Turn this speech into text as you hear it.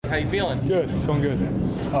How you feeling? Good, feeling good.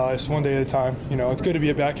 It's one day at a time. You know, it's good to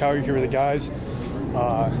be back out here with the guys.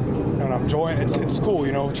 And I'm enjoying it. It's cool,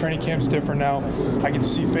 you know. Training camp's different now. I get to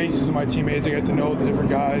see faces of my teammates. I get to know the different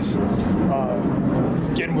guys.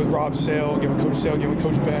 Getting with Rob Sale, getting with Coach Sale, getting with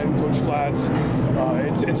Coach Ben, Coach Flats.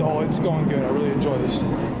 It's going good. I really enjoy this.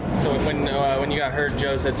 So when you got hurt,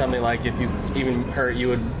 Joe said something like, if you even hurt, you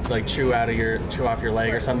would like chew off your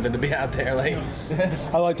leg or something to be out there. Like,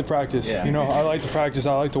 I like to practice. Yeah. You know, I like to practice.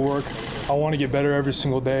 I like to work. I want to get better every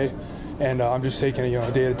single day, and I'm just taking it,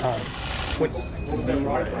 a day at a time.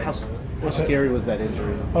 How scary was that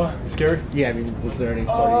injury? Scary? Yeah, I mean, was there any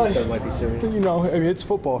part that might be serious? You know, I mean, it's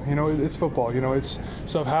football. You know, it's football. You know, it's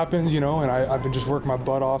stuff happens. You know, and I've been just working my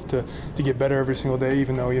butt off to get better every single day.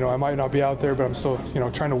 Even though I might not be out there, but I'm still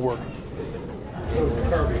trying to work. It was a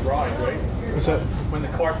terrible ride, right? What's that? When the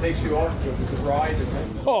car takes you off, the ride.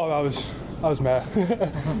 Oh, I was mad.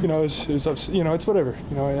 It's whatever.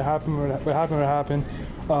 It happened. What happened.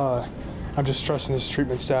 I'm just trusting this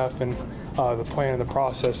treatment staff and the plan and the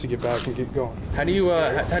process to get back and get going. how do you?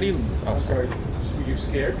 Oh, sorry. Were you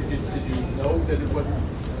scared? Did you know that it wasn't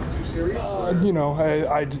too serious? I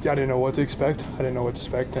didn't know what to expect.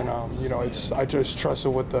 And I just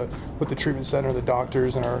trusted what the treatment center, the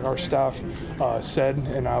doctors, and our staff said,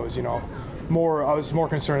 and I was more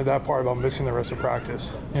concerned at that part about missing the rest of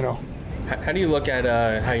practice. How do you look at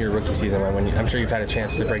how your rookie season went? I'm sure you've had a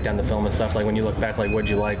chance to break down the film and stuff. Like when you look back, like what'd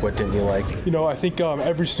you like, what didn't you like? I think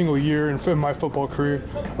every single year in my football career,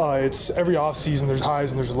 it's every off season. There's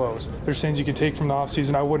highs and there's lows. There's things you can take from the off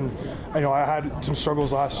season. I had some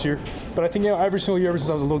struggles last year, but I think every single year ever since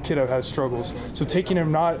I was a little kid, I've had struggles. So taking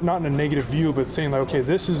them not in a negative view, but saying like, okay,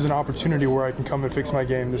 this is an opportunity where I can come and fix my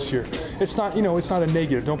game this year. It's not it's not a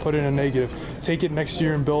negative. Don't put it in a negative. Take it next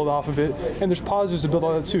year and build off of it. And there's positives to build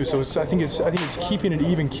on that too. So I think it's keeping an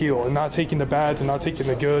even keel and not taking the bads and not taking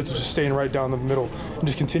the goods and just staying right down the middle and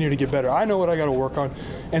just continue to get better. I know what I got to work on,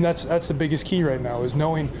 and that's the biggest key right now is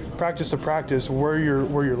knowing practice to practice where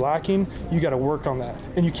you're lacking. You got to work on that,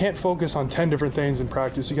 and you can't focus on 10 different things in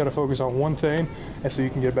practice. You got to focus on one thing, and so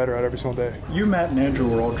you can get better at every single day. You, Matt, and Andrew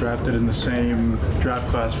were all drafted in the same draft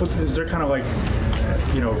class. Is there kind of like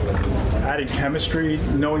added chemistry,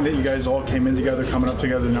 knowing that you guys all came in together, coming up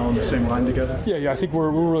together, now on the same line together? Yeah, I think we're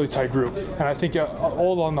a really tight group, and I think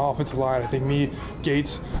all on the offensive line. I think me,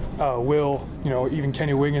 Gates, Will, even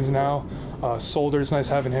Kenny Wiggins now, Solder. It's nice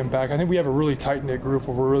having him back. I think we have a really tight knit group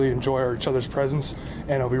where we really enjoy each other's presence,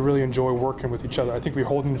 and we really enjoy working with each other. I think we're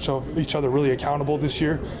holding each other really accountable this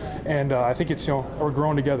year, and I think it's we're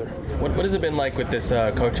growing together. What has it been like with this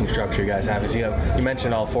coaching structure you guys have? You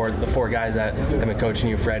mentioned the four guys that have been coaching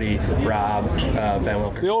you: Freddie, Rob, Ben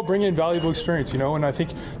Wilkerson. They all bring in valuable experience, and I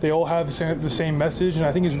think they all have the same message, and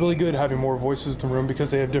I think it's really good having more voices in the room because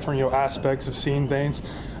they have different aspects of seeing things.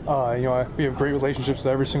 We have great relationships with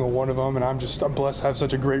every single one of them, and I'm blessed to have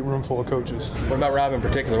such a great room full of coaches. What about Rob in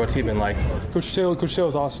particular? What's he been like? Coach Sale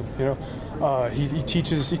is awesome. He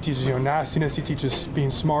teaches nastiness. He teaches being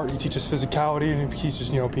smart. He teaches physicality, and he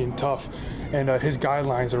teaches being tough. And his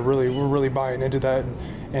guidelines we're really buying into that,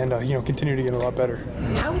 and continue to get a lot better.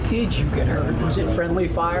 How did you get hurt? Was it friendly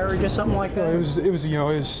fire or just something like that?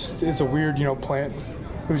 It's a weird plant.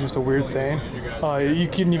 It was just a weird thing. You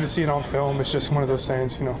couldn't even see it on film. It's just one of those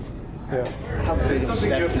things, Yeah. How big of a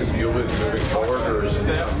step to deal with moving forward, or is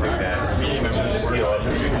it something that just feel like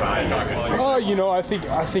you'll be fine?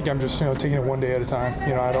 I think I'm just taking it one day at a time.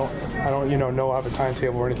 I don't know I have a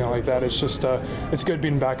timetable or anything like that. It's just it's good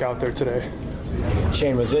being back out there today.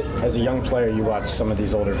 Shane, was it as a young player you watched some of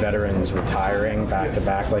these older veterans retiring back to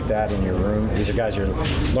back like that in your room? These are guys you're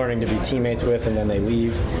learning to be teammates with, and then they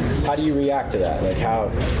leave. How do you react to that? Like how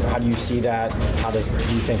do you see that? Do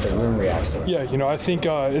you think the room reacts to that? Yeah, I think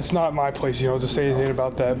it's not my place, to say anything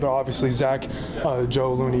about that. But obviously Zach,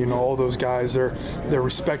 Joe Looney, all those guys, they're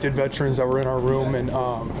respected veterans that were in our room, and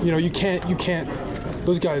you can't.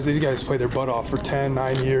 These guys play their butt off for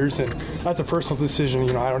 9 years, and that's a personal decision.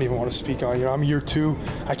 I don't even want to speak on. I'm year 2.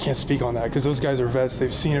 I can't speak on that because those guys are vets.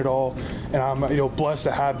 They've seen it all, and I'm blessed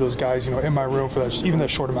to have those guys in my room for even that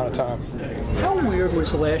short amount of time. How weird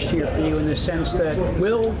was last year for you in the sense that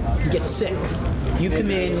Will gets sick? You come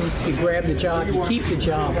in, you grab the job, you keep the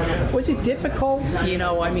job. Was it difficult?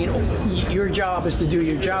 Your job is to do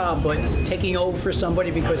your job, but taking over for somebody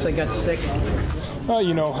because they got sick.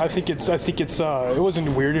 I think it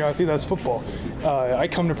wasn't weird. I think that's football, I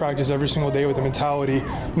come to practice every single day with the mentality,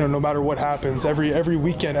 no matter what happens, every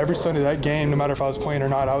weekend, every Sunday that game, no matter if I was playing or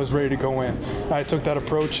not, I was ready to go in. And I took that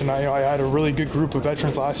approach, and I had a really good group of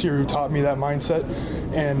veterans last year who taught me that mindset.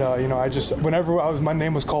 And I just, whenever my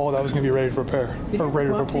name was called, I was going to be ready to prepare or ready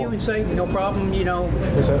to Come up to you perform. and say, no problem,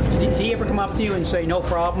 What's that? Did he ever come up to you and say, no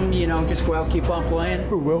problem, just go out, keep on playing?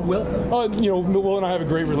 Who, Will? Will? Will and I have a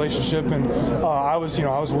great relationship, and I was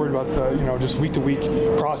worried about the, just week to week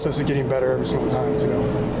process of getting better every single time.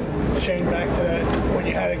 Shane, back to that, when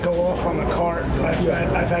you had to go off on the cart,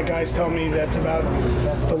 I've had guys tell me that's about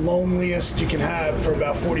the loneliest you can have for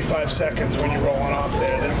about 45 seconds when you're rolling off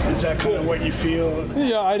there. Is that kind of what you feel?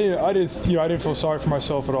 Yeah, I didn't feel sorry for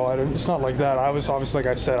myself at all. It's not like that. I was obviously,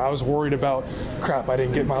 like I said, I was worried about, crap, I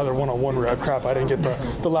didn't get my other one-on-one rep. Crap, I didn't get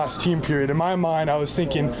the last team period. In my mind, I was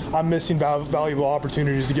thinking I'm missing valuable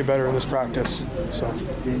opportunities to get better in this practice. So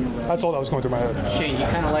that's all that was going through my head. Shane, you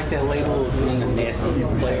kind of like that label of being a nasty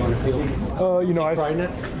player on the field?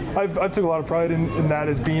 I took a lot of pride in that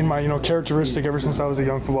as being my characteristic ever since I was a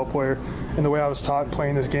young football player, and the way I was taught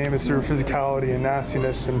playing this game is through physicality and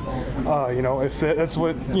nastiness, and if that's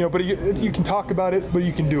what but you can talk about it, but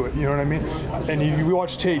you can do it. You know what I mean? And you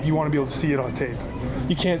watch tape, you want to be able to see it on tape.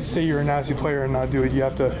 You can't say you're a nasty player and not do it. You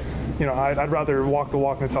have to. I'd rather walk the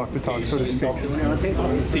walk than talk the talk, so to speak.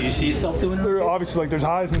 Did you see yourself doing it? Obviously, there's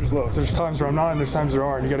highs and there's lows. There's times where I'm not, and there's times there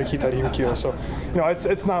are, and you got to keep that even keel. So,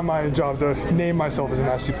 it's not my job to name myself as a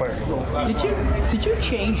nasty player. Did you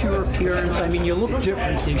change your appearance? I mean, you look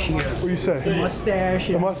different this year. What do you say? The mustache.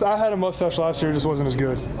 I had a mustache last year, it just wasn't as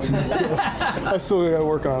good. I still got to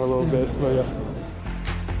work on it a little bit, but yeah.